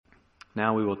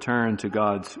Now we will turn to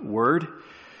God's Word.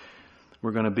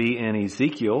 We're going to be in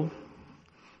Ezekiel.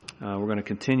 We're going to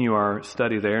continue our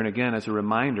study there. And again, as a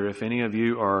reminder, if any of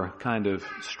you are kind of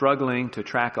struggling to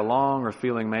track along or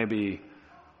feeling maybe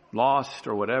lost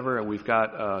or whatever, we've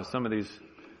got some of these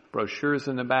brochures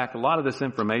in the back. A lot of this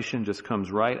information just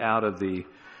comes right out of the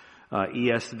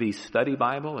ESV Study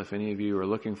Bible. If any of you are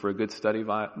looking for a good study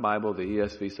Bible, the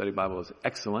ESV Study Bible is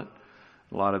excellent.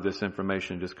 A lot of this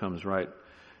information just comes right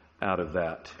out of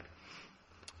that.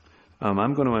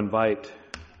 I'm going to invite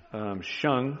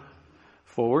Shung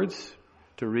forwards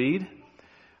to read.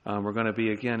 We're going to be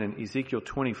again in Ezekiel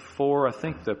 24. I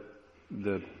think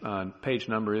the page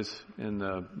number is in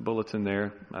the bulletin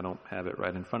there. I don't have it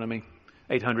right in front of me.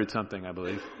 800 something, I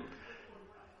believe.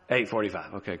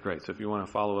 845. Okay, great. So if you want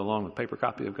to follow along with a paper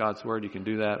copy of God's Word, you can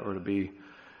do that, or to be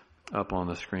up on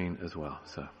the screen as well.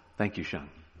 So thank you, Shung.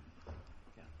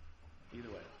 Either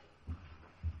way.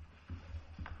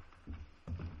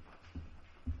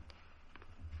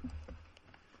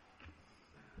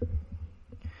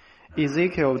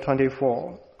 Ezekiel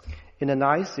 24. In the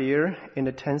 9th year, in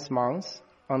the 10th month,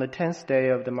 on the 10th day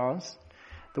of the month,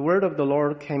 the word of the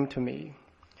Lord came to me.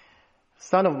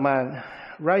 Son of man,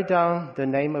 write down the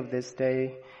name of this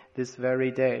day, this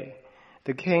very day.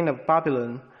 The king of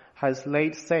Babylon has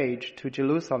laid siege to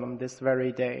Jerusalem this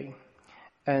very day.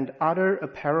 And utter a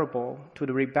parable to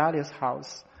the rebellious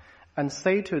house, and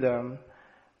say to them,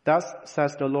 Thus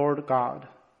says the Lord God,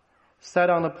 set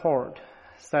on the port,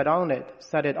 set on it,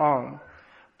 set it on,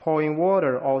 pour in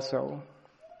water also,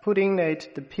 put in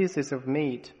it the pieces of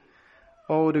meat,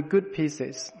 all the good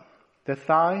pieces, the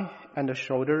thigh and the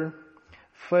shoulder,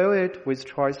 fill it with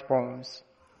choice bones.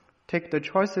 Take the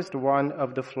choicest one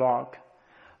of the flock,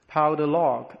 pile the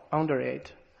log under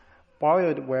it,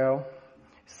 boil it well,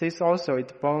 seize also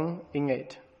its bone in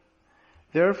it.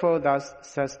 Therefore thus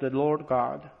says the Lord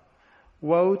God,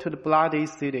 Woe to the bloody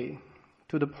city,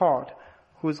 to the pot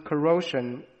whose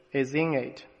corrosion is in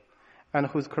it, and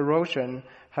whose corrosion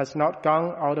has not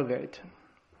gone out of it.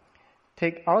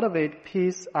 Take out of it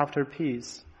piece after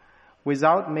piece,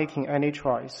 without making any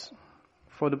choice,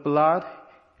 for the blood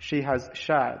she has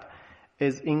shed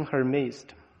is in her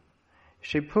midst.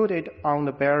 She put it on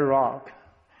the bare rock.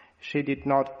 She did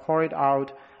not pour it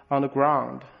out on the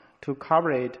ground to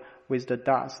cover it with the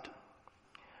dust.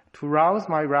 To rouse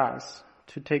my wrath,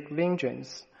 to take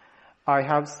vengeance, I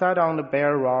have set on the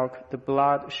bare rock the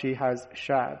blood she has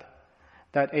shed,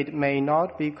 that it may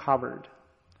not be covered.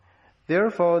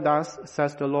 Therefore thus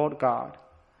says the Lord God,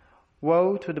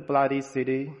 Woe to the bloody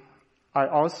city! I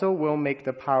also will make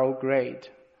the pile great,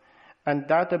 and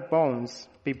that the bones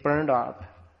be burned up.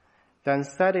 Then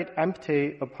set it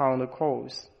empty upon the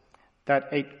coals,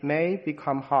 that it may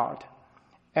become hot,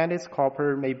 and its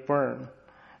copper may burn,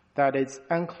 that its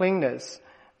uncleanness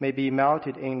may be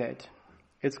melted in it,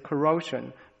 its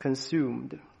corrosion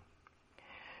consumed.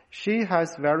 She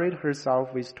has wearied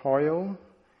herself with toil.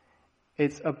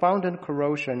 Its abundant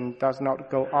corrosion does not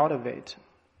go out of it.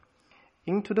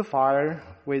 Into the fire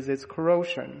with its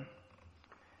corrosion.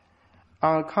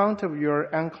 On account of your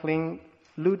unclean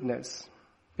lewdness,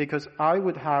 because I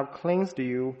would have cleansed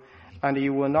you, and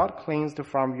you were not cleansed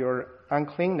from your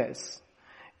uncleanness,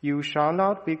 you shall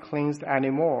not be cleansed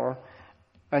anymore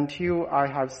until I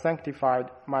have satisfied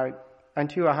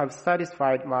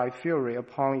my fury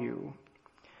upon you.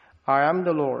 I am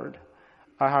the Lord.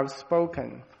 I have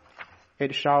spoken.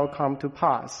 It shall come to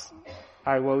pass.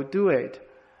 I will do it.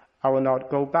 I will not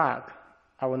go back.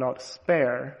 I will not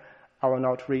spare. I will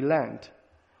not relent.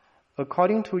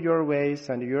 According to your ways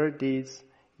and your deeds,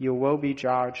 you will be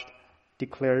judged,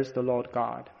 declares the Lord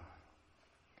God.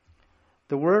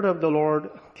 The word of the Lord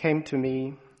came to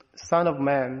me, Son of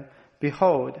man,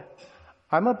 behold,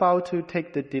 I'm about to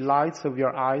take the delights of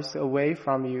your eyes away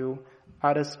from you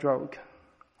at a stroke.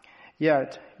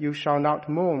 Yet you shall not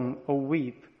mourn or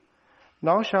weep,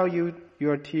 nor shall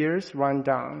your tears run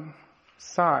down.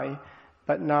 Sigh,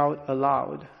 but not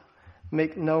aloud.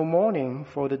 Make no mourning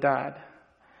for the dead.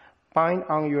 Bind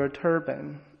on your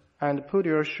turban, and put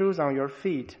your shoes on your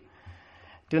feet.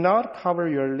 Do not cover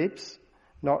your lips,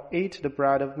 nor eat the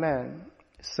bread of men.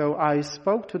 So I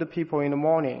spoke to the people in the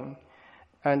morning,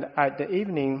 and at the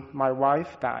evening my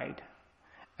wife died.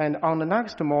 And on the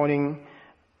next morning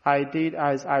I did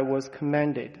as I was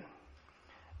commanded.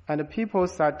 And the people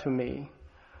said to me,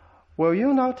 Will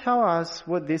you not tell us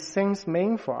what these things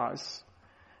mean for us,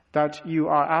 that you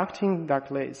are acting like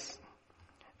this?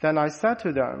 Then I said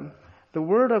to them, The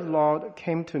word of the Lord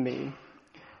came to me.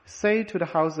 Say to the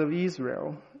house of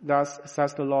Israel, Thus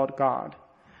says the Lord God,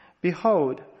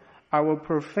 Behold, I will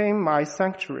profane my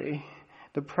sanctuary,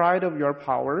 the pride of your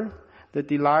power, the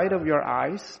delight of your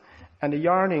eyes, and the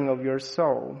yearning of your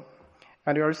soul.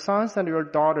 And your sons and your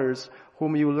daughters,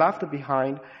 whom you left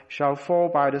behind, shall fall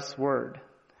by the sword.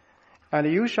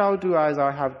 And you shall do as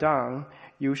I have done.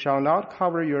 You shall not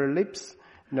cover your lips,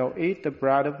 nor eat the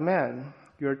bread of men.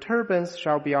 Your turbans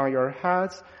shall be on your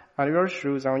heads, and your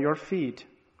shoes on your feet.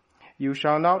 You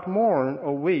shall not mourn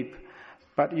or weep,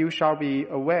 but you shall be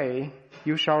away.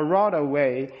 You shall rot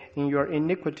away in your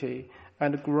iniquity,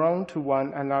 and groan to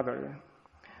one another.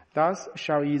 Thus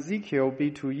shall Ezekiel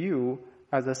be to you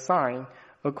as a sign.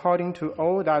 According to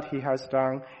all that he has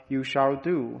done, you shall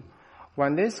do.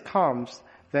 When this comes,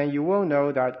 then you will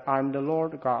know that I am the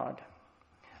Lord God.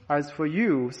 As for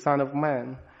you, son of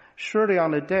man, surely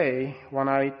on the day when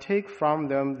I take from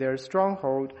them their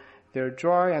stronghold, their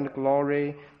joy and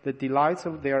glory, the delights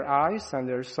of their eyes and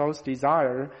their soul's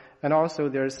desire, and also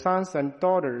their sons and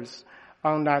daughters,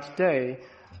 on that day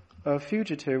a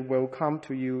fugitive will come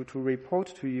to you to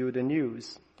report to you the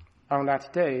news. On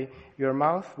that day your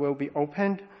mouth will be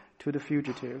opened to the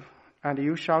fugitive, and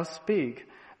you shall speak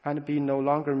and be no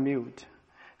longer mute.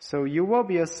 So you will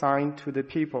be a sign to the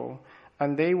people,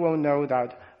 and they will know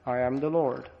that I am the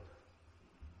Lord.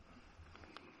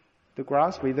 The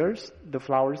grass withers, the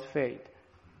flowers fade,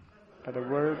 but the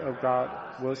word of God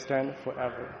will stand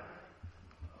forever.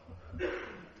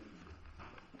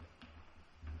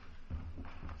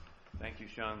 Thank you,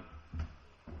 Sean.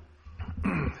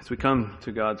 As we come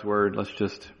to God's word, let's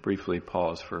just briefly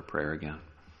pause for a prayer again.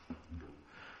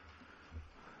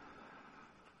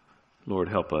 Lord,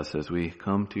 help us as we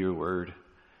come to your word.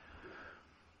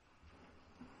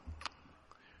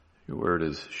 Your word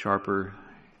is sharper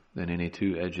than any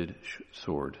two-edged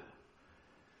sword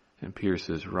and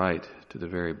pierces right to the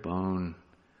very bone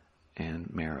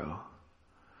and marrow.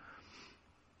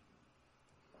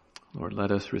 Lord,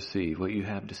 let us receive what you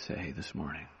have to say this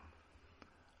morning.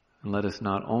 And let us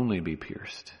not only be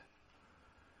pierced,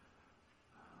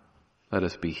 let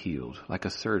us be healed like a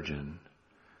surgeon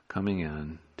coming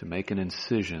in to make an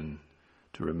incision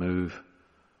to remove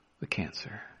the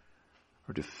cancer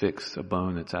or to fix a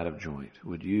bone that's out of joint.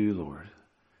 Would you, Lord,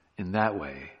 in that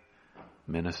way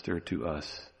minister to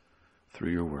us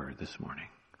through your word this morning?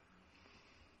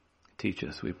 Teach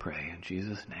us, we pray, in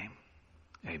Jesus' name.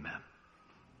 Amen.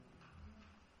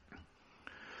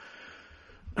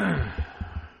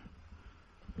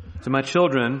 So my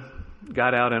children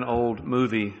got out an old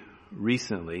movie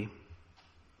recently.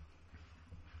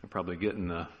 You're probably getting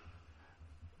the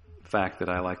fact that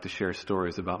I like to share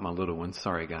stories about my little ones.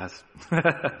 Sorry, guys.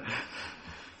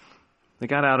 They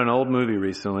got out an old movie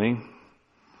recently,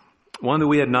 one that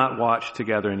we had not watched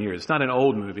together in years. It's not an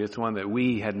old movie. It's one that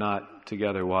we had not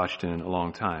together watched in a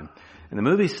long time. And the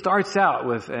movie starts out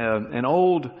with an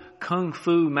old kung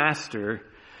fu master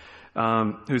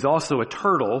who's also a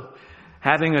turtle,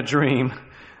 having a dream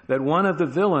that one of the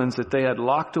villains that they had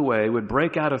locked away would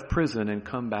break out of prison and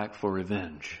come back for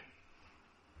revenge.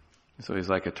 So he's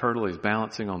like a turtle. He's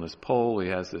balancing on this pole. He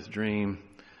has this dream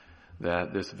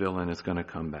that this villain is going to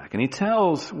come back. And he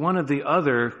tells one of the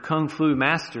other kung fu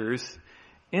masters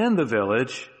in the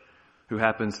village, who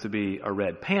happens to be a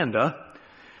red panda,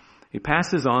 he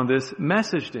passes on this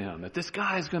message to him that this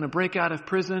guy is going to break out of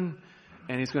prison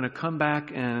and he's going to come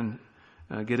back and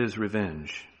get his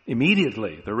revenge.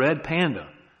 Immediately, the red panda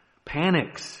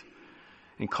panics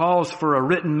and calls for a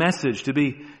written message to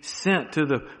be sent to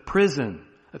the prison,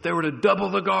 that they were to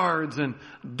double the guards and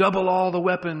double all the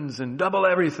weapons and double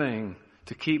everything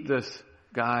to keep this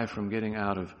guy from getting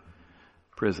out of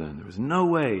prison. There was no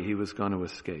way he was going to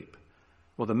escape.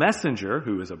 Well, the messenger,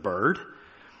 who is a bird,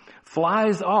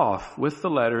 flies off with the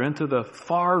letter into the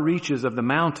far reaches of the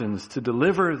mountains to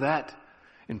deliver that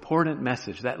important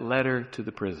message, that letter to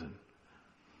the prison.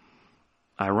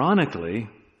 Ironically,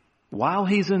 while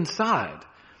he's inside,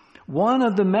 one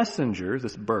of the messengers,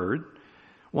 this bird,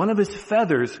 one of his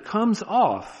feathers comes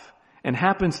off and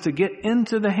happens to get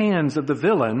into the hands of the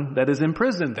villain that is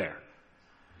imprisoned there,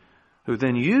 who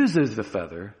then uses the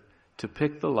feather to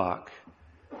pick the lock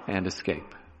and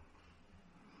escape.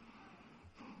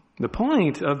 The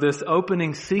point of this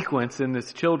opening sequence in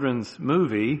this children's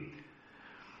movie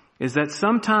is that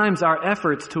sometimes our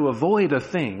efforts to avoid a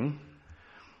thing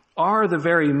are the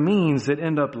very means that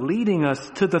end up leading us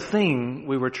to the thing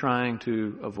we were trying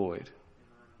to avoid.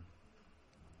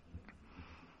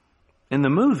 In the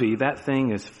movie, that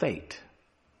thing is fate.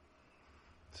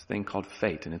 This thing called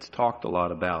fate, and it's talked a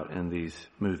lot about in these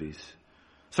movies.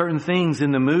 Certain things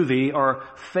in the movie are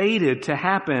fated to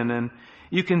happen, and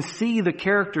you can see the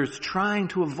characters trying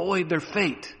to avoid their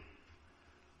fate.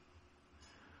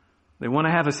 They want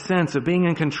to have a sense of being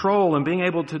in control and being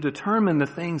able to determine the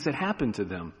things that happen to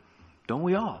them. Don't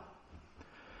we all?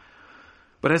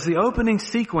 But as the opening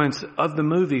sequence of the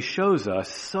movie shows us,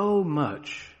 so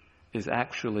much is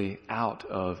actually out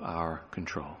of our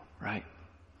control, right?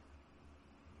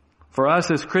 For us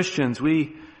as Christians,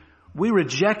 we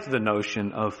reject the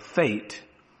notion of fate,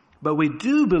 but we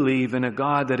do believe in a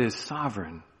God that is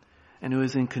sovereign and who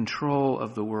is in control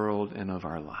of the world and of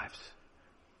our lives.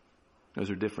 Those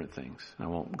are different things. I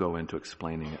won't go into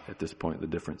explaining at this point the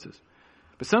differences.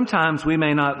 But sometimes we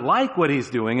may not like what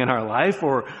He's doing in our life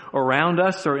or around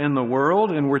us or in the world,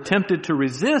 and we're tempted to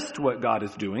resist what God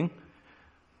is doing.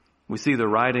 We see the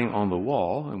writing on the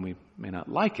wall, and we may not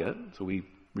like it, so we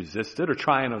resist it or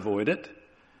try and avoid it.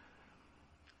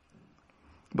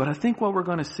 But I think what we're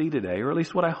going to see today, or at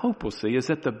least what I hope we'll see, is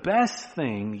that the best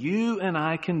thing you and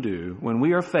I can do when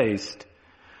we are faced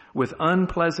with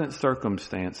unpleasant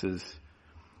circumstances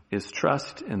is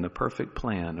trust in the perfect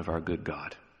plan of our good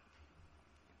God.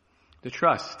 To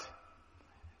trust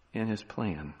in His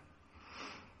plan.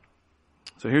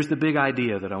 So here's the big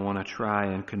idea that I want to try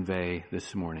and convey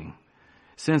this morning.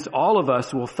 Since all of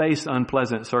us will face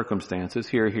unpleasant circumstances,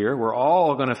 here, we're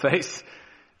all going to face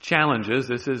challenges.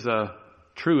 This is a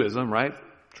truism, right?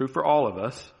 True for all of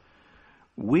us.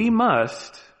 We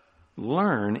must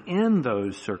learn in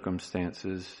those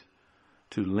circumstances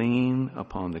to lean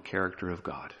upon the character of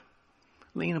God.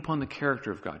 Lean upon the character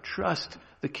of God. Trust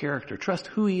the character. Trust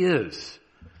who He is.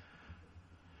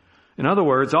 In other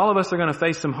words, all of us are going to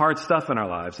face some hard stuff in our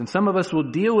lives, and some of us will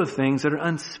deal with things that are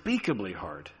unspeakably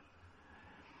hard.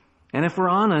 And if we're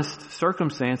honest,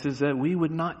 circumstances that we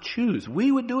would not choose.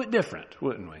 We would do it different,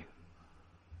 wouldn't we?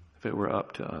 If it were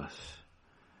up to us.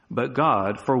 But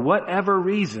God, for whatever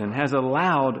reason, has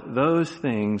allowed those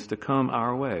things to come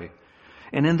our way.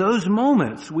 And in those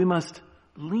moments, we must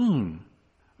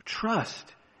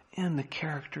trust in the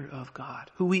character of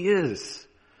God, who He is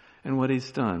and what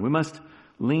He's done. We must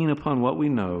lean upon what we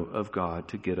know of God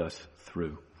to get us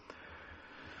through.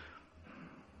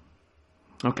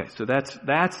 Okay, so that's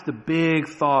the big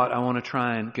thought I want to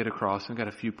try and get across. I've got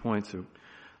a few points that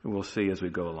we'll see as we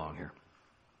go along here.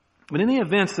 But in the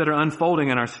events that are unfolding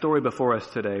in our story before us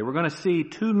today, we're going to see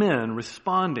two men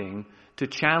responding to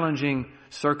challenging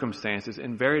circumstances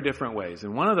in very different ways.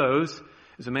 And one of those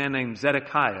is a man named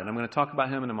Zedekiah, and I'm going to talk about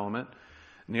him in a moment.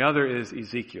 And the other is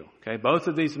Ezekiel. Okay, both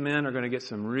of these men are going to get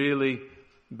some really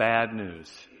bad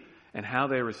news. And how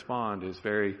they respond is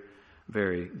very,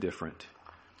 very different.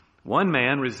 One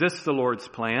man resists the Lord's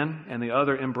plan, and the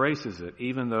other embraces it,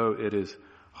 even though it is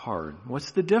hard.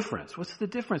 What's the difference? What's the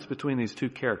difference between these two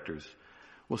characters?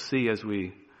 We'll see as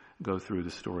we go through the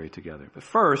story together. But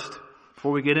first,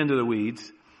 before we get into the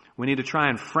weeds, we need to try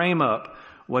and frame up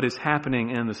what is happening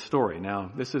in the story.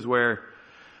 Now, this is where,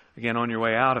 again, on your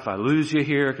way out, if I lose you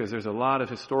here, because there's a lot of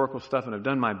historical stuff, and I've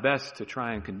done my best to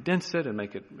try and condense it and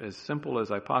make it as simple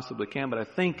as I possibly can, but I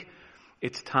think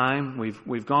it's time.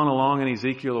 We've gone along in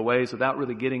Ezekiel a ways without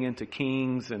really getting into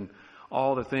kings and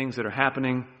all the things that are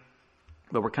happening,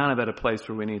 but we're kind of at a place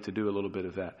where we need to do a little bit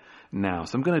of that now.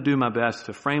 So I'm going to do my best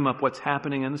to frame up what's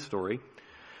happening in the story,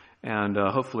 and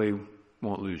hopefully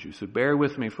won't lose you. So bear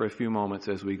with me for a few moments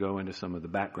as we go into some of the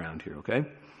background here, okay?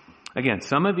 Again,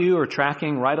 some of you are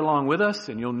tracking right along with us,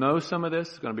 and you'll know some of this.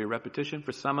 It's going to be a repetition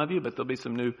for some of you, but there'll be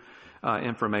some new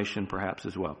information perhaps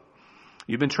as well.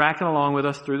 You've been tracking along with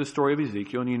us through the story of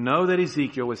Ezekiel, and you know that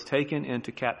Ezekiel was taken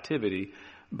into captivity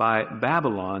by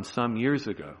Babylon some years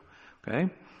ago,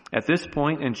 okay? At this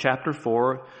point in chapter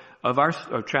 24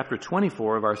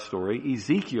 of our story,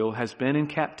 Ezekiel has been in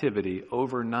captivity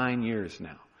over 9 years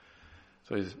now.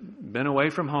 So he's been away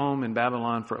from home in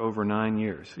Babylon for over 9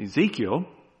 years. Ezekiel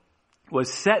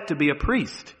was set to be a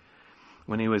priest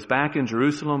when he was back in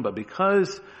Jerusalem, but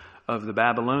because of the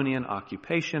Babylonian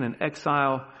occupation and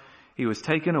exile, he was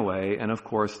taken away, and of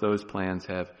course those plans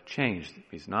have changed.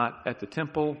 He's not at the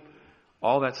temple.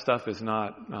 All that stuff is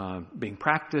not being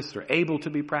practiced or able to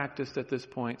be practiced at this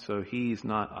point, so he's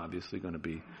not obviously going to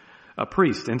be a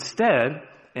priest. Instead,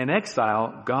 in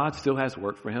exile, God still has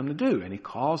work for him to do, and He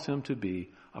calls him to be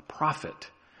a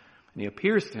prophet. And He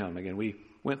appears to him. Again, we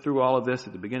went through all of this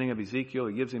at the beginning of Ezekiel.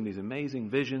 He gives him these amazing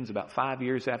visions about 5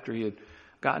 years after he had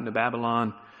gotten to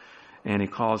Babylon, and He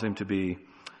calls him to be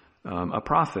a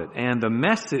prophet. And the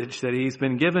message that he's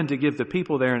been given to give the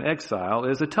people there in exile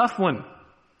is a tough one,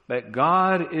 that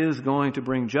God is going to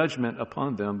bring judgment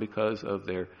upon them because of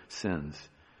their sins.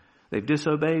 They've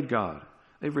disobeyed God.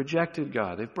 They've rejected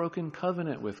God. They've broken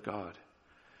covenant with God.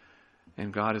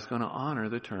 And God is going to honor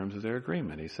the terms of their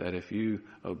agreement. He said, if you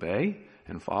obey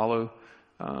and follow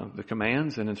the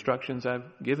commands and instructions I've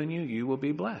given you, you will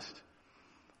be blessed.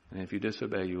 And if you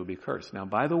disobey, you will be cursed. Now,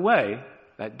 by the way,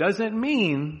 that doesn't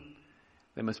mean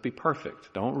They must be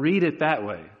perfect. Don't read it that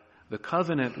way. The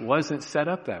covenant wasn't set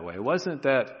up that way. It wasn't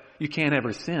that you can't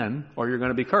ever sin or you're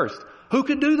going to be cursed. Who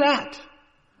could do that?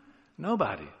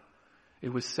 Nobody.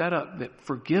 It was set up that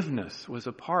forgiveness was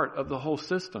a part of the whole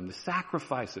system, the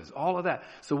sacrifices, all of that.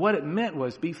 So what it meant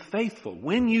was be faithful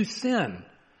when you sin,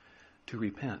 to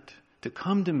repent, to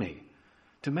come to me,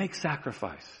 to make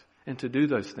sacrifice, and to do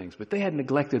those things. But they had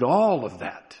neglected all of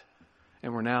that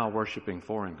and were now worshiping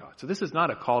foreign gods. So this is not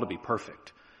a call to be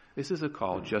perfect. This is a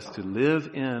call just to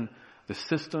live in the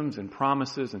systems and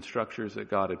promises and structures that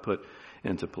God had put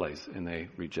into place, and they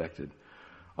rejected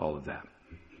all of that.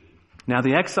 Now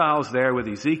the exiles there with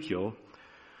Ezekiel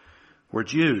were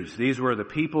Jews. These were the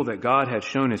people that God had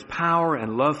shown His power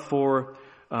and love for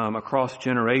across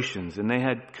generations, and they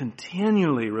had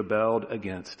continually rebelled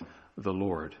against the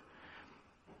Lord.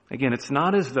 Again, it's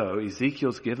not as though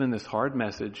Ezekiel's given this hard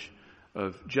message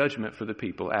of judgment for the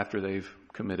people after they've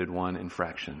committed one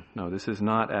infraction. No, this is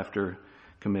not after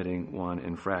committing one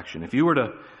infraction. If you were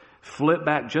to flip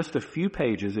back just a few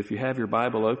pages, if you have your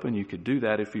Bible open, you could do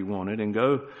that if you wanted, and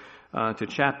go to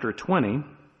chapter 20.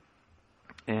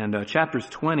 And chapters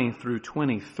 20 through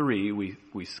 23,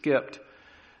 we skipped.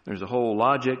 There's a whole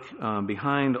logic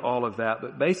behind all of that.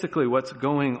 But basically what's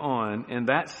going on in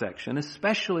that section,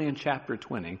 especially in chapter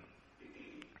 20,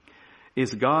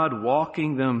 is God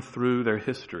walking them through their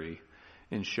history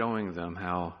and showing them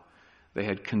how they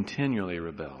had continually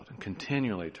rebelled and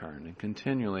continually turned and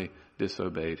continually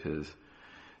disobeyed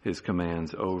His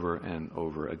commands over and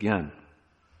over again.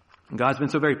 God's been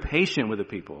so very patient with the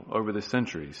people over the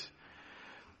centuries.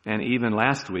 And even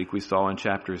last week we saw in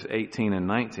chapters 18 and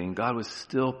 19, God was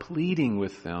still pleading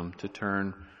with them to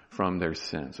turn from their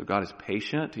sin. So God is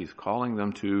patient. He's calling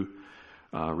them to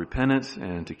repentance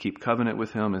and to keep covenant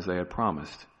with Him as they had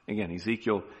promised. Again,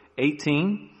 Ezekiel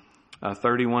 18,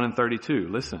 31 and 32.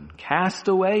 Listen, cast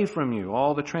away from you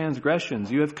all the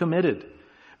transgressions you have committed.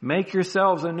 Make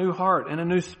yourselves a new heart and a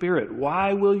new spirit.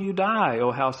 Why will you die,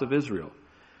 O house of Israel?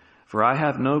 For I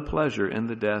have no pleasure in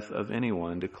the death of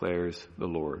anyone, declares the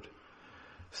Lord.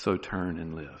 So turn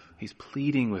and live. He's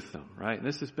pleading with them, right? And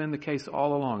this has been the case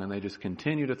all along, and they just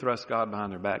continue to thrust God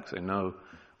behind their back, say, no,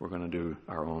 we're going to do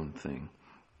our own thing.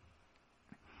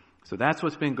 So that's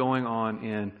what's been going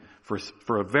on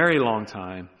for a very long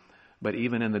time, but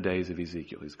even in the days of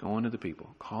Ezekiel. He's going to the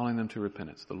people, calling them to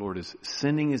repentance. The Lord is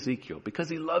sending Ezekiel because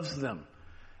He loves them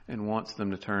and wants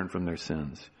them to turn from their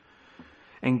sins.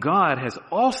 And God has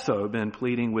also been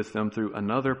pleading with them through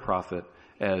another prophet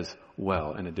as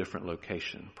well in a different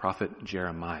location, prophet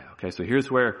Jeremiah. Okay, so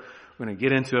here's where we're going to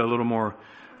get into a little more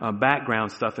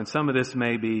background stuff, and some of this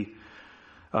may be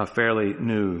fairly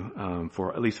new,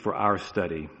 at least for our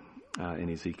study in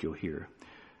Ezekiel here.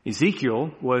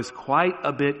 Ezekiel was quite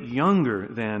a bit younger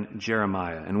than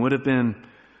Jeremiah and would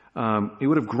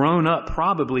have grown up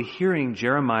probably hearing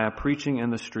Jeremiah preaching in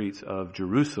the streets of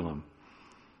Jerusalem.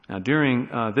 Now, during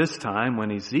this time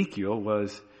when Ezekiel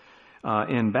was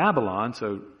in Babylon,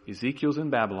 so Ezekiel's in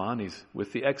Babylon, he's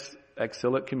with the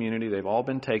exilic community, they've all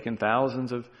been taken,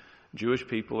 thousands of Jewish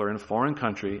people are in a foreign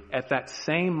country. At that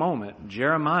same moment,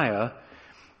 Jeremiah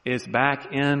is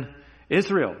back in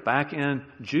Israel, back in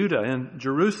Judah, in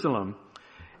Jerusalem,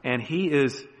 and he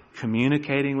is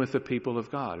communicating with the people of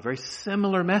God. A very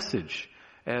similar message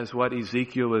as what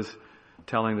Ezekiel was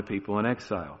telling the people in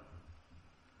exile.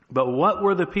 But what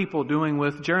were the people doing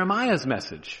with Jeremiah's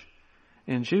message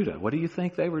in Judah? What do you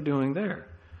think they were doing there?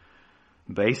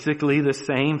 Basically the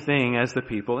same thing as the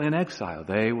people in exile.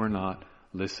 They were not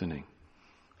listening.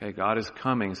 Okay, God is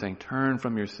coming saying, turn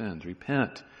from your sins,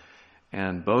 repent.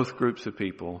 And both groups of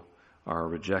people are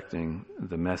rejecting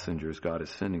the messengers God is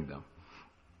sending them.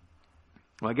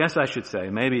 Well, I guess I should say,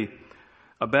 maybe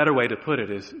a better way to put it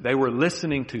is they were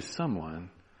listening to someone,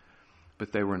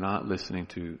 but they were not listening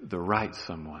to the right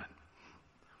someone.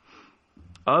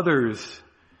 Others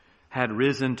had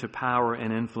risen to power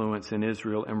and influence in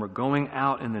Israel and were going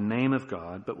out in the name of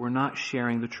God, but were not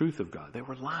sharing the truth of God. They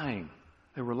were lying.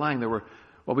 There were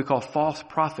what we call false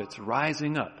prophets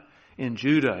rising up in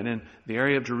Judah and in the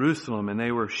area of Jerusalem, and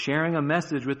they were sharing a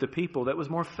message with the people that was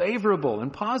more favorable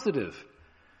and positive.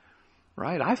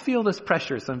 Right? I feel this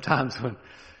pressure sometimes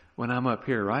when I'm up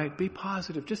here, right? Be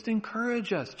positive. Just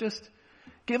encourage us. Just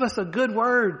give us a good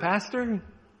word, Pastor.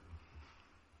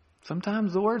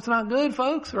 Sometimes the word's not good,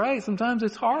 folks, right? Sometimes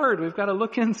it's hard. We've got to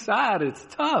look inside. It's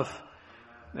tough.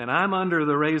 And I'm under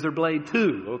the razor blade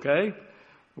too, okay?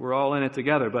 We're all in it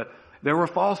together. But there were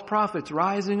false prophets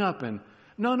rising up and,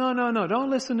 no. Don't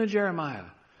listen to Jeremiah.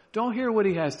 Don't hear what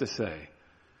he has to say.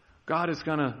 God is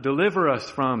going to deliver us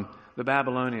from the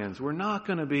Babylonians. We're not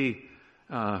going to be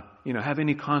have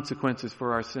any consequences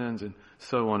for our sins, and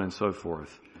so on and so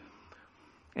forth.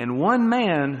 And one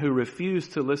man who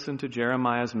refused to listen to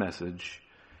Jeremiah's message,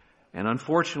 and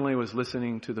unfortunately was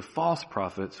listening to the false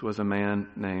prophets, was a man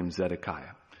named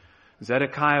Zedekiah.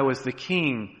 Zedekiah was the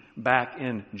king back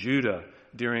in Judah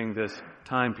during this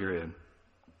time period.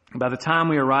 By the time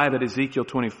we arrive at Ezekiel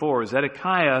 24,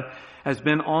 Zedekiah has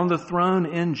been on the throne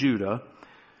in Judah.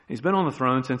 He's been on the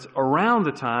throne since around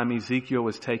the time Ezekiel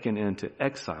was taken into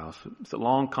exile. So it's a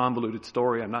long, convoluted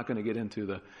story. I'm not going to get into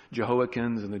the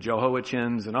Jehoiakins and the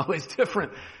Jehoiachins and all these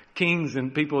different kings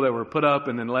and people that were put up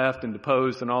and then left and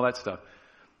deposed and all that stuff.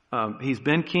 He's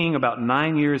been king about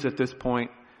 9 years at this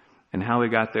point, and how he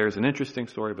got there is an interesting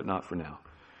story, but not for now.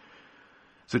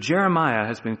 So Jeremiah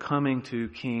has been coming to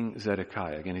King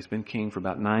Zedekiah. Again, he's been king for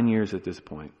about 9 years at this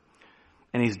point.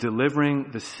 And he's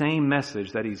delivering the same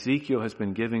message that Ezekiel has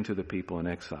been giving to the people in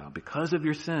exile. Because of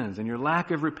your sins and your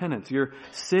lack of repentance, your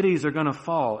cities are going to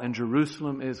fall and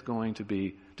Jerusalem is going to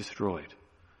be destroyed.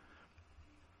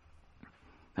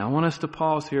 Now I want us to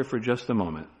pause here for just a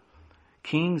moment.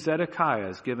 King Zedekiah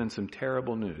has given some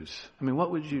terrible news. I mean,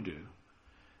 what would you do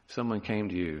if someone came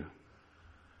to you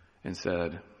and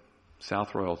said,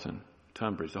 South Royalton,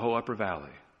 Tunbridge, the whole Upper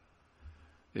Valley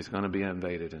is going to be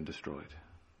invaded and destroyed?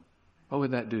 What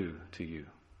would that do to you?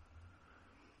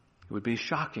 It would be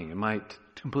shocking. It might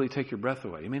completely take your breath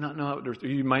away. You may not know how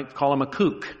you might call him a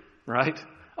kook, right?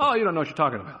 Oh, you don't know what you're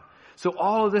talking about. So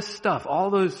all of this stuff, all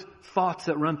those thoughts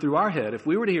that run through our head, if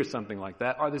we were to hear something like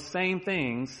that, are the same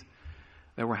things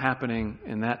that were happening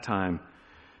in that time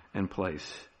and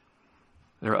place.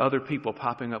 There are other people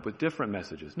popping up with different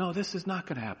messages. No, this is not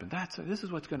going to happen. This is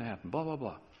what's going to happen. Blah, blah,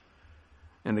 blah.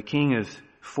 And the king is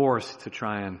forced to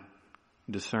try and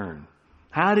discern.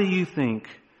 How do you think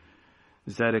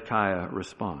Zedekiah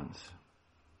responds?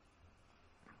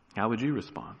 How would you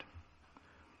respond?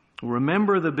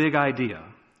 Remember the big idea.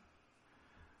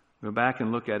 Go back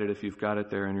and look at it if you've got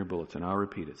it there in your bulletin. I'll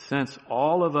repeat it. Since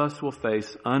all of us will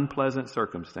face unpleasant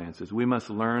circumstances, we must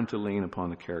learn to lean upon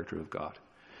the character of God.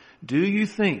 Do you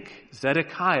think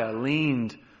Zedekiah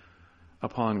leaned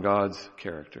upon God's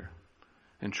character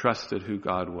and trusted who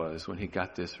God was when he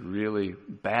got this really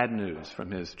bad news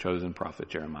from his chosen prophet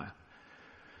Jeremiah?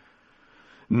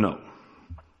 No.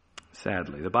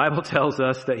 Sadly, the Bible tells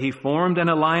us that he formed an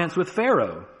alliance with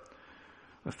Pharaoh,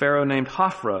 a Pharaoh named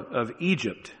Hophra of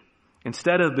Egypt.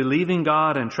 Instead of believing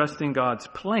God and trusting God's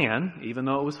plan, even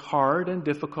though it was hard and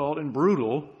difficult and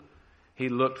brutal, he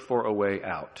looked for a way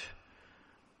out.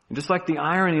 And just like the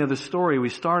irony of the story we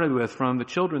started with from the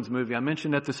children's movie I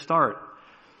mentioned at the start,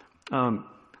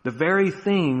 the very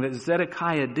thing that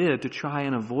Zedekiah did to try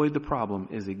and avoid the problem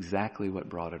is exactly what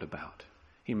brought it about.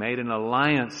 He made an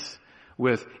alliance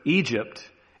with Egypt,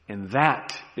 and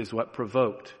that is what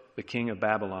provoked the king of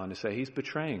Babylon to say, he's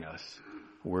betraying us.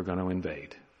 We're going to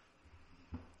invade.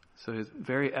 So his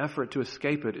very effort to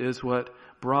escape it is what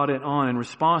brought it on. In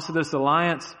response to this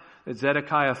alliance that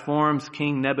Zedekiah forms,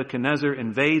 King Nebuchadnezzar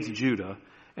invades Judah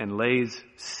and lays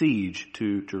siege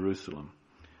to Jerusalem.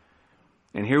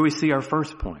 And here we see our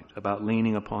first point about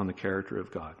leaning upon the character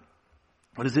of God.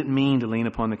 What does it mean to lean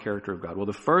upon the character of God? Well,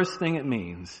 the first thing it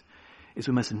means is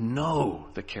we must know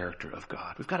the character of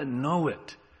God. We've got to know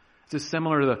it. This is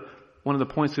similar to one of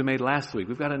the points we made last week.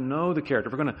 We've got to know the character.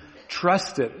 If we're going to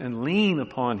trust it and lean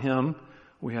upon him,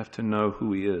 we have to know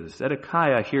who he is.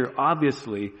 Zedekiah here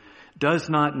obviously does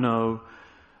not know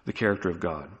the character of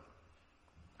God.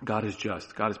 God is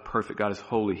just. God is perfect. God is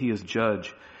holy. He is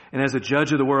judge. And as a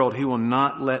judge of the world, he will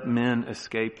not let men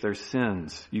escape their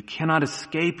sins. You cannot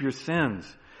escape your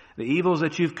sins. The evils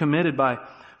that you've committed by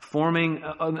forming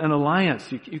an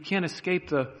alliance, you can't escape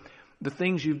the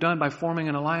things you've done by forming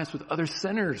an alliance with other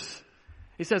sinners.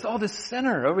 He says, this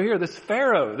sinner over here, this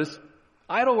Pharaoh, this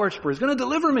idol worshiper is going to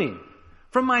deliver me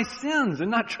from my sins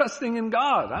and not trusting in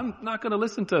God. I'm not going to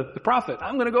listen to the prophet.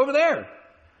 I'm going to go over there.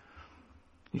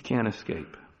 You can't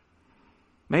escape.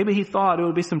 Maybe he thought it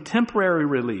would be some temporary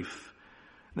relief.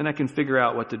 Then I can figure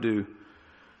out what to do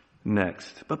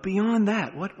next. But beyond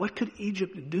that, what could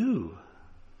Egypt do?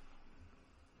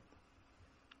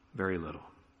 Very little.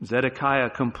 Zedekiah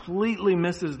completely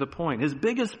misses the point. His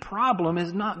biggest problem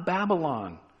is not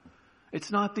Babylon. It's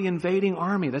not the invading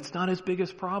army. That's not his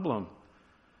biggest problem.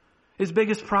 His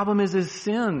biggest problem is his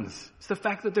sins. It's the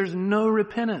fact that there's no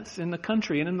repentance in the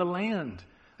country and in the land.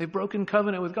 They've broken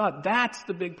covenant with God. That's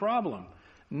the big problem,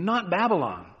 not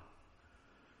Babylon.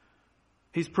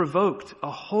 He's provoked a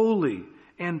holy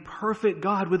and perfect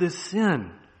God with his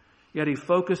sin, yet he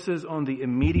focuses on the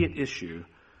immediate issue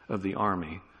of the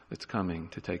army that's coming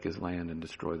to take his land and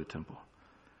destroy the temple.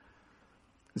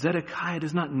 Zedekiah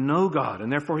does not know God,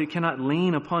 and therefore he cannot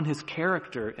lean upon his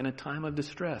character in a time of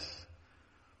distress.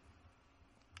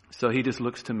 So he just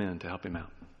looks to men to help him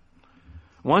out.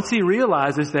 Once he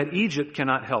realizes that Egypt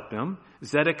cannot help him,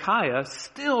 Zedekiah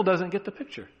still doesn't get the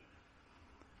picture.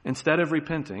 Instead of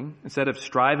repenting, instead of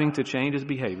striving to change his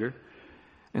behavior,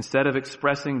 instead of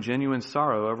expressing genuine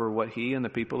sorrow over what he and the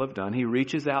people have done, he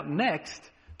reaches out next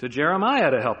to Jeremiah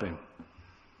to help him.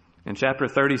 In chapter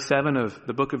 37 of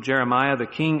the book of Jeremiah, the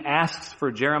king asks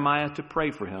for Jeremiah to pray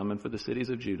for him and for the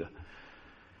cities of Judah.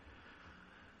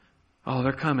 Oh,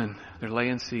 they're coming. They're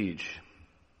laying siege.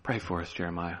 Pray for us,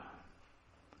 Jeremiah.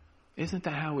 Isn't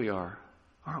that how we are?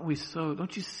 Aren't we so?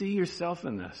 Don't you see yourself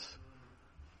in this?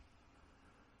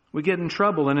 We get in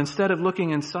trouble, and instead of looking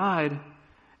inside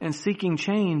and seeking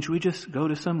change, we just go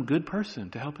to some good person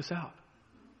to help us out.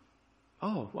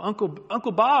 Oh, well,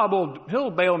 Uncle Bob, he'll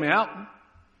bail me out.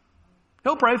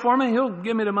 He'll pray for me. He'll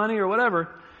give me the money or whatever.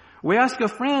 We ask a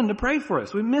friend to pray for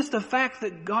us. We miss the fact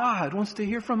that God wants to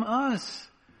hear from us.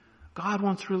 God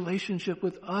wants relationship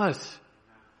with us.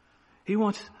 He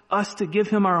wants us to give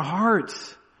Him our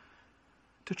hearts,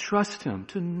 to trust Him,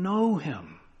 to know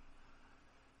Him.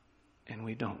 And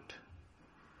we don't.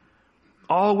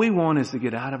 All we want is to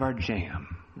get out of our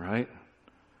jam, right?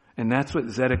 And that's what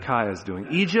Zedekiah is doing.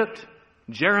 Egypt,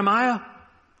 Jeremiah,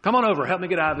 come on over, help me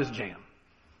get out of this jam.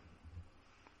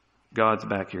 God's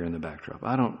back here in the backdrop.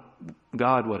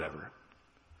 God, whatever.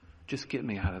 Just get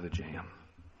me out of the jam.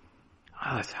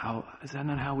 Is that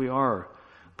not how we are?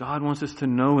 God wants us to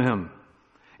know Him.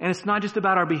 And it's not just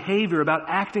about our behavior, about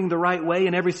acting the right way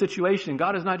in every situation.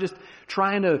 God is not just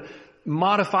trying to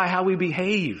modify how we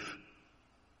behave.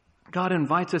 God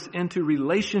invites us into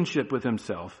relationship with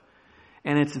Himself.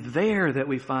 And it's there that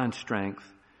we find strength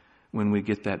when we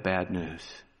get that bad news.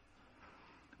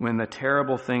 When the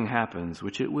terrible thing happens,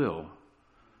 which it will.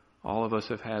 All of us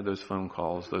have had those phone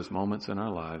calls, those moments in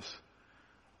our lives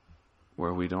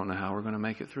where we don't know how we're going to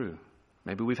make it through.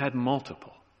 Maybe we've had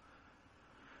multiple.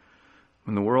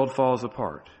 When the world falls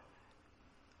apart,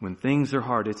 when things are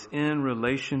hard, it's in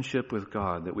relationship with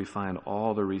God that we find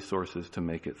all the resources to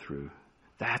make it through.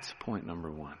 That's point number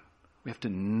one. We have to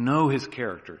know His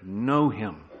character, know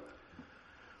Him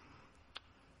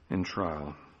in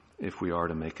trial if we are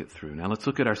to make it through. Now let's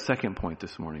look at our second point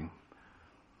this morning.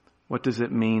 What does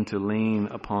it mean to lean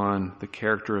upon the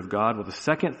character of God? Well, the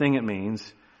second thing it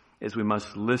means is we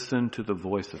must listen to the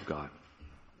voice of God.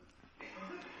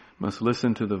 Must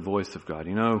listen to the voice of God.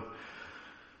 You know,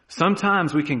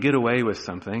 sometimes we can get away with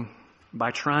something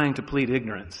by trying to plead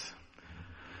ignorance.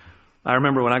 I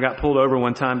remember when I got pulled over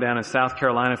one time down in South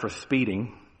Carolina for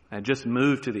speeding. I had just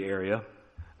moved to the area,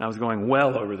 and I was going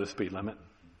well over the speed limit.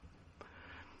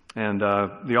 And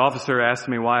the officer asked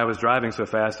me why I was driving so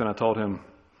fast, and I told him,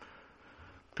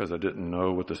 because I didn't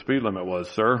know what the speed limit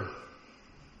was, sir.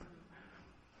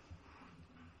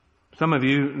 Some of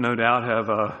you, no doubt,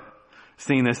 have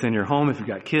seen this in your home. If you've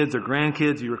got kids or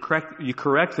grandkids, you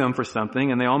correct them for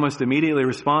something, and they almost immediately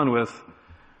respond with,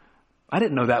 I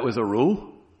didn't know that was a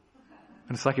rule.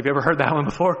 And it's like, have you ever heard that one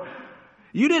before?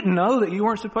 You didn't know that you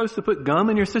weren't supposed to put gum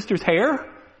in your sister's hair?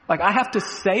 Like, I have to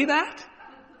say that?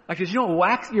 Like, because you don't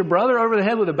whack your brother over the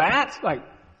head with a bat? Like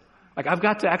I've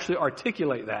got to actually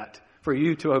articulate that for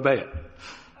you to obey it.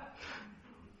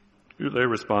 They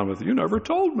respond with, you never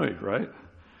told me, right?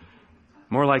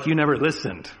 More like you never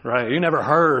listened, right? You never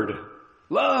heard.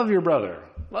 Love your brother.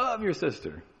 Love your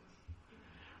sister.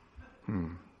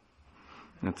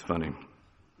 That's funny.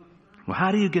 Well,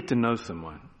 how do you get to know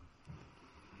someone?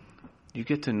 You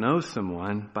get to know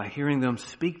someone by hearing them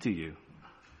speak to you,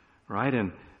 right?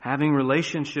 And having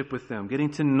relationship with them,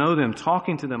 getting to know them,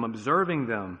 talking to them, observing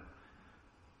them.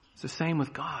 It's the same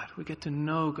with God. We get to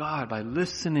know God by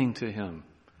listening to Him,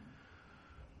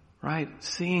 right?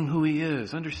 Seeing who He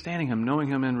is, understanding Him, knowing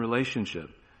Him in relationship.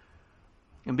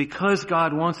 And because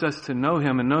God wants us to know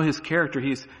Him and know His character,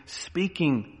 He's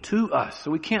speaking to us. So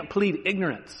we can't plead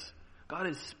ignorance. God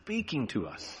is speaking to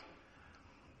us.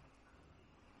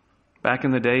 Back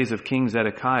in the days of King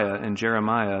Zedekiah and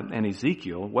Jeremiah and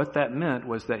Ezekiel, what that meant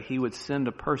was that he would send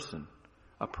a person,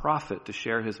 a prophet, to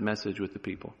share his message with the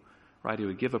people. Right? He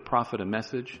would give a prophet a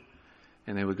message,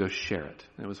 and they would go share it.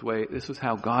 And this was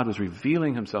how God was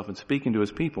revealing Himself and speaking to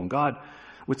His people. And God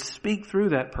would speak through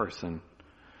that person.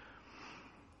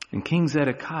 And King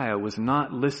Zedekiah was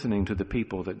not listening to the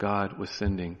people that God was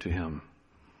sending to him.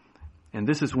 And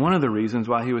this is one of the reasons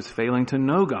why he was failing to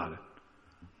know God.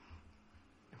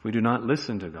 If we do not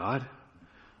listen to God,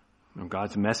 or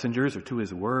God's messengers, or to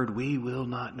His word, we will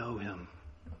not know Him.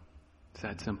 It's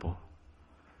that simple.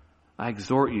 I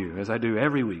exhort you, as I do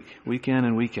every week, week in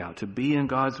and week out, to be in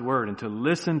God's Word and to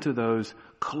listen to those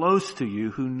close to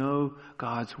you who know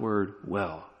God's Word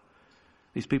well.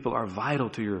 These people are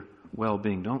vital to your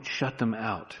well-being. Don't shut them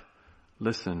out.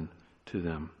 Listen to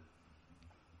them.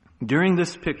 During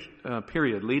this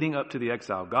period leading up to the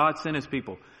exile, God sent His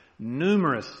people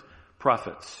numerous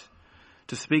prophets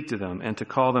to speak to them and to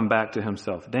call them back to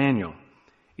Himself. Daniel,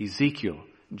 Ezekiel,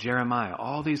 Jeremiah,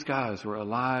 all these guys were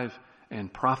alive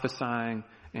and prophesying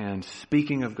and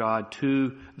speaking of God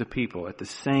to the people in the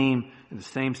same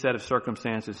set of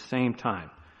circumstances, same time.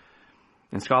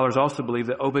 And scholars also believe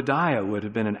that Obadiah would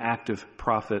have been an active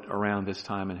prophet around this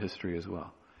time in history as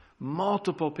well.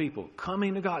 Multiple people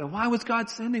coming to God. And why was God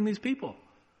sending these people?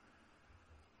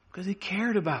 Because He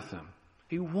cared about them.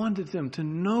 He wanted them to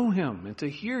know Him and to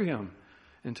hear Him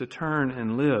and to turn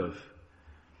and live.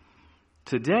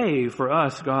 Today, for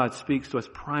us, God speaks to us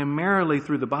primarily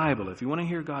through the Bible. If you want to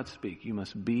hear God speak, you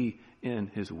must be in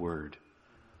His Word.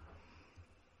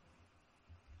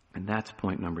 And that's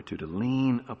point number 2, to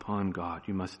lean upon God.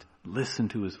 You must listen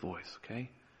to His voice, okay?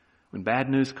 When bad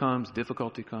news comes,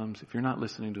 difficulty comes, if you're not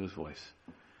listening to His voice,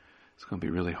 it's going to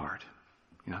be really hard.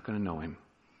 You're not going to know Him,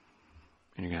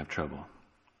 and you're going to have trouble,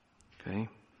 okay?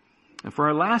 And for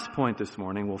our last point this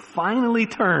morning, we'll finally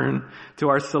turn to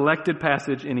our selected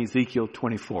passage in Ezekiel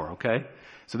 24, okay?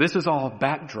 So this is all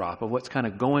backdrop of what's kind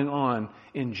of going on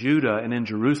in Judah and in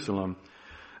Jerusalem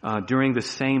during the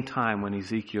same time when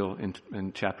Ezekiel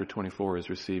in chapter 24 is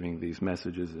receiving these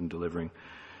messages and delivering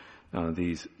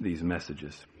these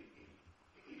messages.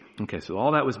 Okay, so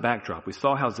all that was backdrop. We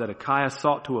saw how Zedekiah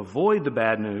sought to avoid the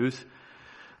bad news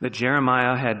that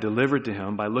Jeremiah had delivered to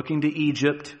him by looking to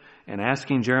Egypt and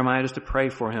asking Jeremiah just to pray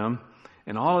for him.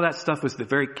 And all of that stuff was the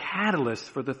very catalyst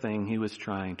for the thing he was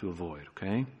trying to avoid,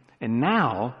 okay? And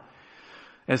now,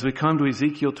 as we come to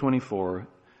Ezekiel 24,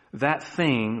 that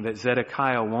thing that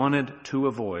Zedekiah wanted to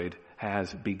avoid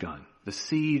has begun. The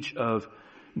siege of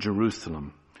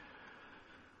Jerusalem.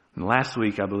 And last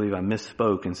week, I believe I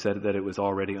misspoke and said that it was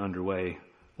already underway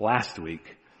last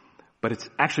week. But it's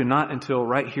actually not until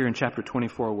right here in chapter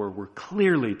 24 where we're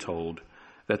clearly told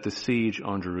that the siege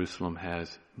on Jerusalem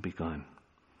has begun.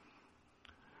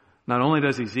 Not only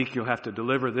does Ezekiel have to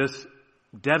deliver this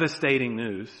devastating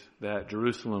news that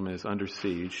Jerusalem is under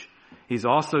siege, he's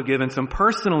also given some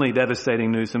personally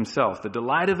devastating news himself. The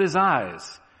delight of his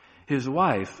eyes, his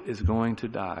wife is going to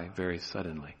die very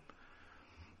suddenly.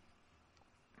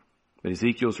 But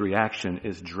Ezekiel's reaction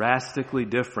is drastically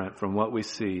different from what we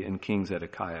see in King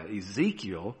Zedekiah.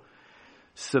 Ezekiel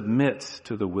submits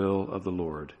to the will of the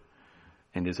Lord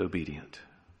and is obedient.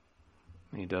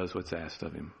 He does what's asked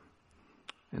of him.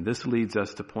 And this leads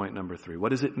us to point number 3. What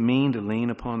does it mean to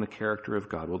lean upon the character of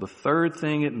God? Well, the third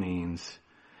thing it means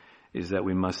is that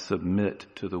we must submit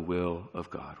to the will of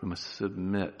God. We must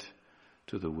submit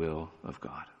to the will of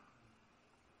God.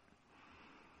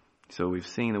 So we've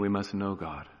seen that we must know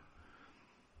God.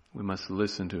 We must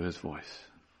listen to His voice.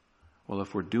 Well,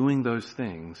 if we're doing those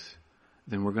things,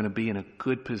 then we're going to be in a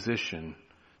good position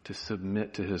to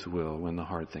submit to His will when the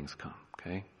hard things come,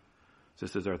 okay?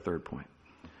 This is our third point.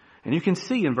 And you can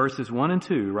see in verses 1 and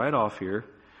 2, right off here,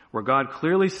 where God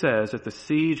clearly says that the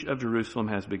siege of Jerusalem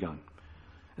has begun.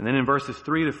 And then in verses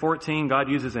 3 to 14, God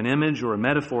uses an image or a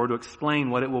metaphor to explain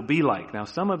what it will be like. Now,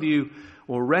 some of you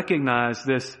will recognize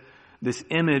this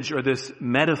image or this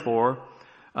metaphor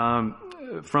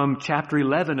from chapter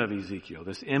 11 of Ezekiel,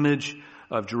 this image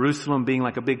of Jerusalem being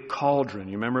like a big cauldron.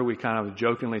 You remember we kind of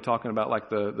jokingly talking about like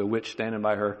the witch standing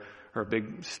by her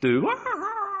big stew,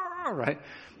 right?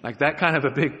 Like that kind of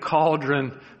a big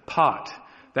cauldron pot.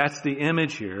 That's the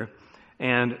image here.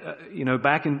 And,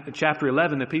 back in chapter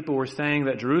 11, the people were saying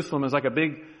that Jerusalem is like a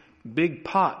big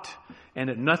pot and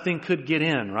that nothing could get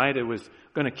in, right? It was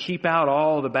going to keep out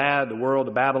all the bad, the world,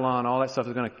 the Babylon, all that stuff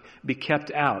is going to be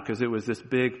kept out because it was this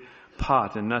big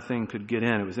pot and nothing could get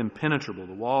in. It was impenetrable.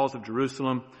 The walls of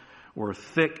Jerusalem were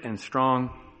thick and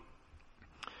strong.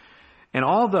 And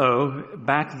although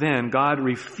back then God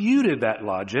refuted that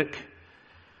logic,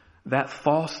 that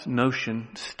false notion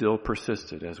still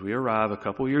persisted. As we arrive a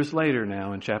couple years later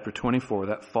now in chapter 24,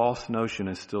 that false notion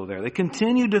is still there. They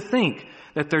continued to think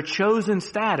that their chosen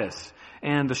status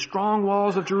and the strong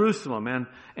walls of Jerusalem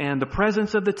and the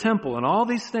presence of the temple and all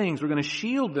these things were going to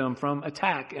shield them from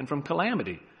attack and from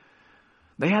calamity.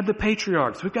 They had the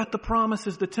patriarchs. We've got the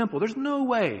promises, the temple. There's no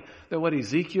way that what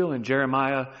Ezekiel and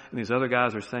Jeremiah and these other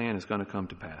guys are saying is going to come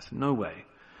to pass. No way.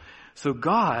 So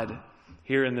God,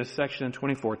 here in this section in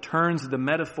 24, turns the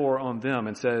metaphor on them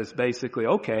and says basically,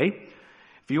 okay,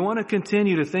 if you want to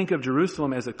continue to think of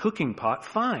Jerusalem as a cooking pot,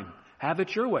 fine. Have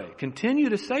it your way. Continue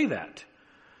to say that.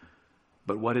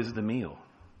 But what is the meal?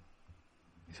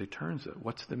 He turns it.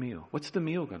 What's the meal? What's the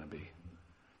meal going to be?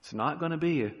 It's not going to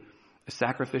be a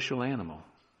sacrificial animal.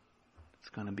 It's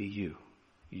going to be you.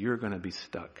 You're going to be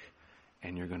stuck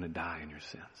and you're going to die in your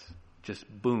sins. Just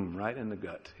boom, right in the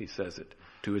gut. He says it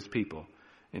to his people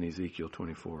in Ezekiel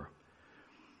 24.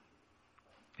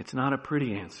 It's not a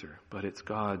pretty answer, but it's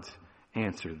God's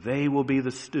answer. They will be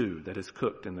the stew that is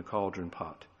cooked in the cauldron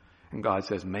pot. And God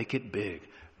says, make it big.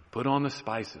 Put on the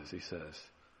spices, he says,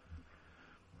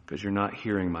 because you're not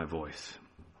hearing my voice.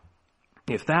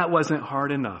 If that wasn't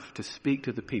hard enough to speak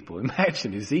to the people,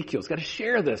 imagine Ezekiel's got to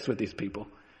share this with these people.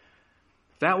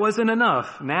 If that wasn't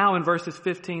enough, now in verses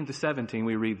 15 to 17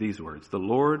 we read these words. The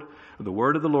word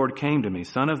of the Lord came to me,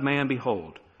 Son of man,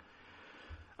 behold,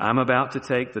 I'm about to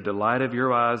take the delight of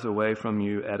your eyes away from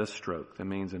you at a stroke. That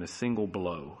means in a single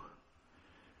blow.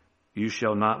 You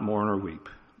shall not mourn or weep,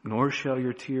 nor shall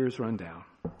your tears run down.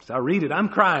 So I read it, I'm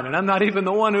crying, and I'm not even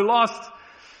the one who lost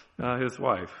his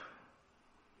wife.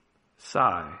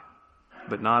 Sigh,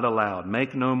 but not aloud.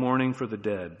 Make no mourning for the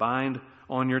dead. Bind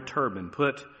on your turban.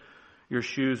 Put your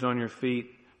shoes on your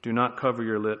feet. Do not cover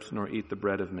your lips nor eat the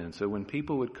bread of men. So when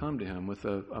people would come to him with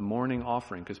a mourning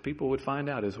offering, because people would find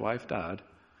out his wife died,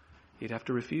 he'd have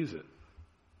to refuse it.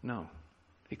 No,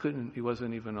 he couldn't. He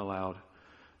wasn't even allowed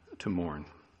to mourn.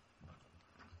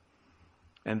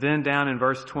 And then down in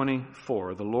verse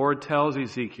 24, the Lord tells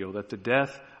Ezekiel that the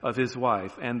death of his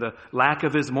wife and the lack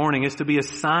of his mourning is to be a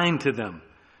sign to them,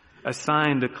 a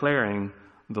sign declaring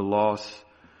the loss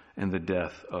and the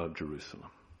death of Jerusalem.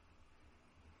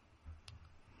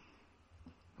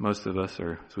 Most of us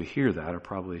are, as we hear that, are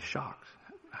probably shocked.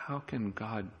 How can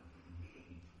God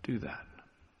do that?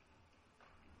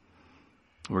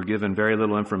 We're given very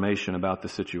little information about the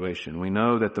situation. We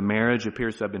know that the marriage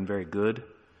appears to have been very good.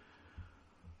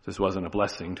 This wasn't a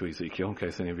blessing to Ezekiel, in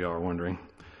case any of you are wondering.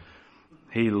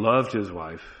 He loved his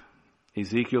wife.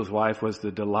 Ezekiel's wife was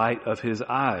the delight of his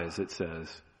eyes, it says.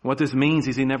 What this means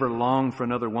is he never longed for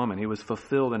another woman. He was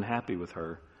fulfilled and happy with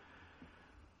her.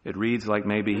 It reads like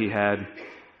maybe he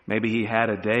had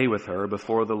a day with her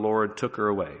before the Lord took her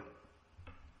away.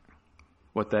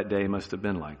 What that day must have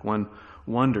been like. One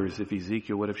wonders if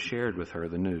Ezekiel would have shared with her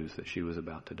the news that she was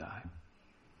about to die.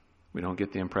 We don't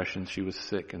get the impression she was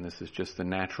sick, and this is just the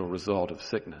natural result of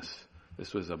sickness.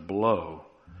 This was a blow.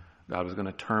 God was going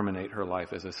to terminate her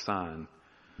life as a sign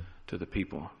to the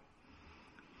people.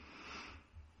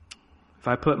 If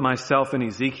I put myself in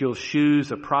Ezekiel's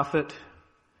shoes, a prophet,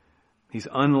 he's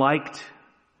unliked,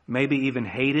 maybe even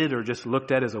hated or just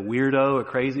looked at as a weirdo, a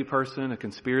crazy person, a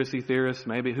conspiracy theorist.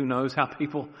 Maybe who knows how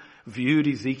people viewed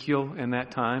Ezekiel in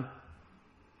that time.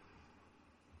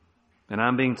 And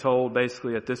I'm being told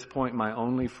basically at this point, my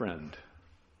only friend,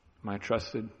 my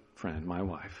trusted friend, my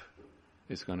wife,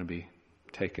 is going to be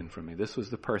taken from me. This was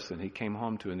the person he came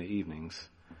home to in the evenings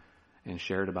and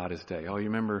shared about his day. Oh, you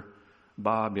remember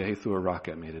Bob? Yeah, he threw a rock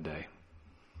at me today.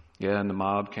 Yeah, and the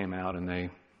mob came out and they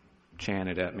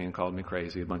chanted at me and called me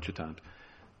crazy a bunch of times.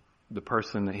 The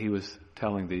person that he was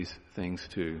telling these things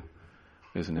to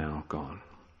is now gone.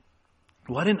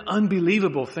 What an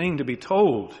unbelievable thing to be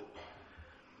told.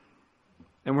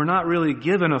 And we're not really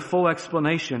given a full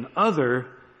explanation other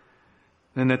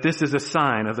than that this is a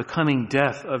sign of the coming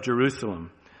death of Jerusalem.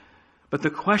 But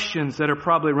the questions that are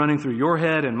probably running through your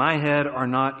head and my head are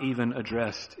not even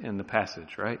addressed in the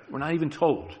passage, right? We're not even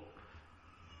told.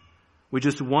 We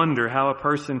just wonder how a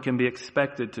person can be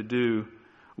expected to do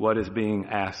what is being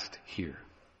asked here.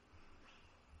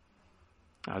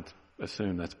 I'd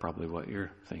assume that's probably what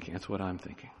you're thinking. That's what I'm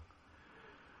thinking.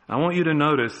 I want you to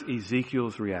notice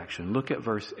Ezekiel's reaction. Look at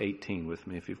verse 18 with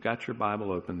me. If you've got your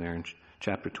Bible open there in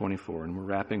chapter 24, and we're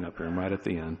wrapping up here. I'm right at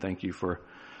the end. Thank you for,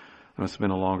 it's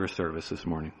been a longer service this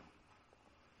morning.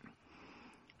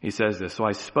 He says this, so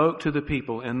I spoke to the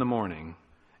people in the morning,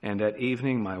 and at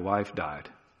evening my wife died.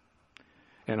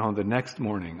 And on the next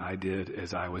morning I did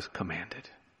as I was commanded.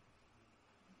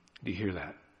 Do you hear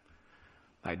that?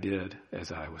 I did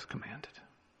as I was commanded.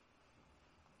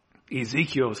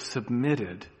 Ezekiel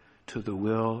submitted to the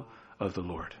will of the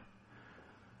Lord.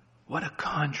 What a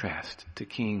contrast to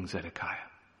King Zedekiah.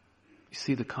 You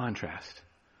see the contrast.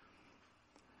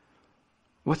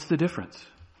 What's the difference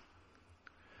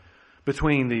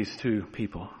between these two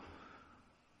people?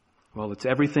 Well, it's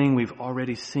everything we've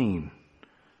already seen.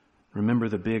 Remember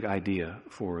the big idea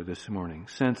for this morning.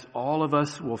 Since all of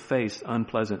us will face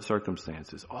unpleasant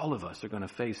circumstances, all of us are going to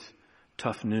face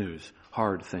tough news,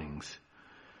 hard things.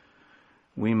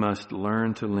 We must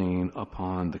learn to lean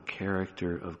upon the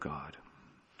character of God.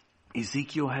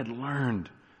 Ezekiel had learned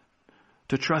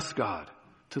to trust God,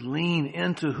 to lean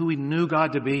into who he knew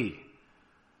God to be.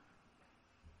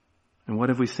 And what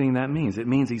have we seen that means? It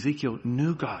means Ezekiel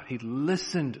knew God. He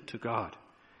listened to God.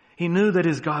 He knew that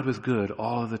his God was good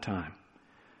all of the time,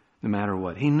 no matter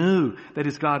what. He knew that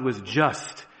his God was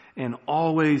just and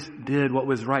always did what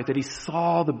was right, that he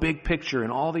saw the big picture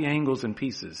and all the angles and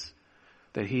pieces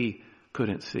that he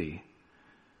couldn't see.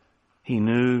 He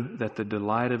knew that the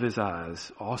delight of his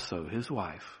eyes, also his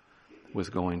wife, was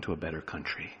going to a better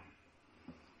country.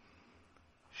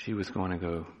 She was going to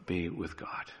go be with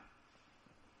God.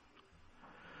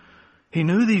 He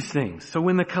knew these things. So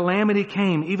when the calamity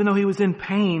came, even though he was in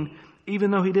pain,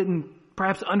 even though he didn't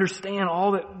perhaps understand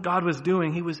all that God was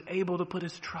doing, he was able to put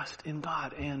his trust in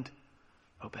God and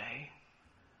obey.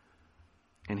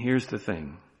 And here's the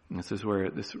thing. This is where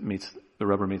the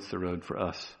rubber meets the road for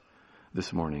us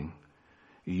this morning.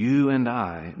 You and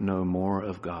I know more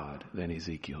of God than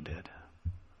Ezekiel did.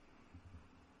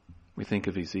 We think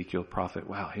of Ezekiel, prophet,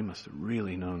 wow, he must have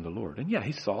really known the Lord. And yeah,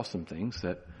 he saw some things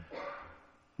that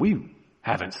we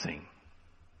haven't seen.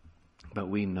 But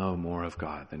we know more of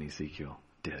God than Ezekiel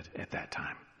did at that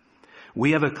time.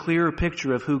 We have a clearer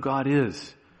picture of who God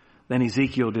is than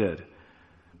Ezekiel did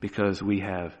because we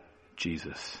have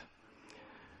Jesus.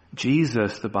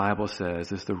 Jesus, the Bible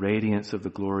says, is the radiance of the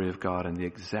glory of God and the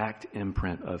exact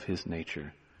imprint of his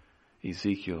nature.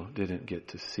 Ezekiel didn't get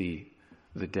to see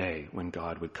the day when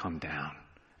God would come down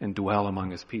and dwell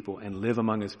among his people and live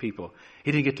among his people.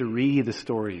 He didn't get to read the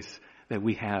stories that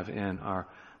we have in our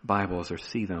Bibles or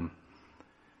see them.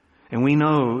 And we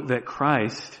know that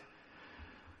Christ,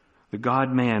 the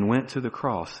God-man, went to the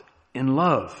cross in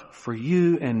love for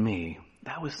you and me.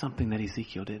 That was something that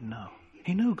Ezekiel didn't know.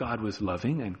 He knew God was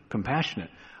loving and compassionate,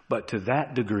 but to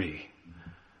that degree,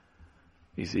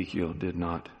 Ezekiel did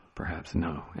not perhaps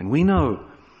know. And we know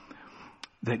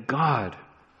that God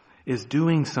is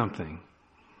doing something,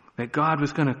 that God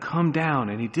was going to come down,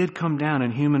 and he did come down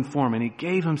in human form, and he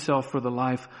gave himself for the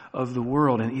life of the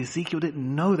world. And Ezekiel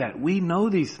didn't know that. We know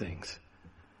these things.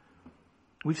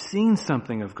 We've seen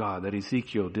something of God that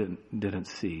Ezekiel didn't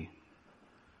see.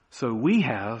 So we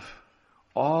have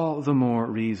all the more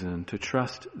reason to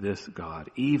trust this God,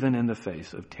 even in the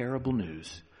face of terrible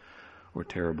news or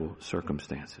terrible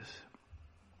circumstances.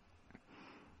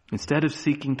 Instead of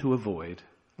seeking to avoid,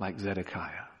 like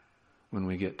Zedekiah, when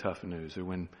we get tough news or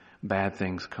when bad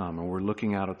things come and we're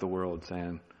looking out at the world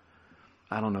saying,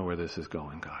 I don't know where this is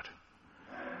going, God.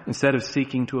 Instead of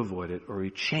seeking to avoid it or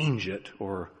change it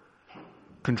or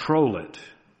control it,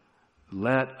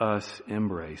 let us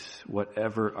embrace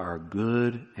whatever our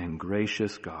good and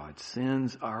gracious God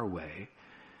sends our way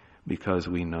because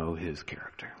we know his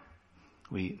character.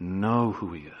 We know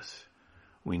who he is.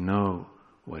 We know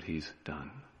what he's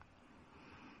done.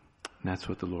 And that's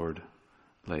what the Lord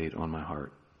laid on my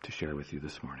heart to share with you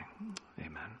this morning.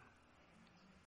 Amen.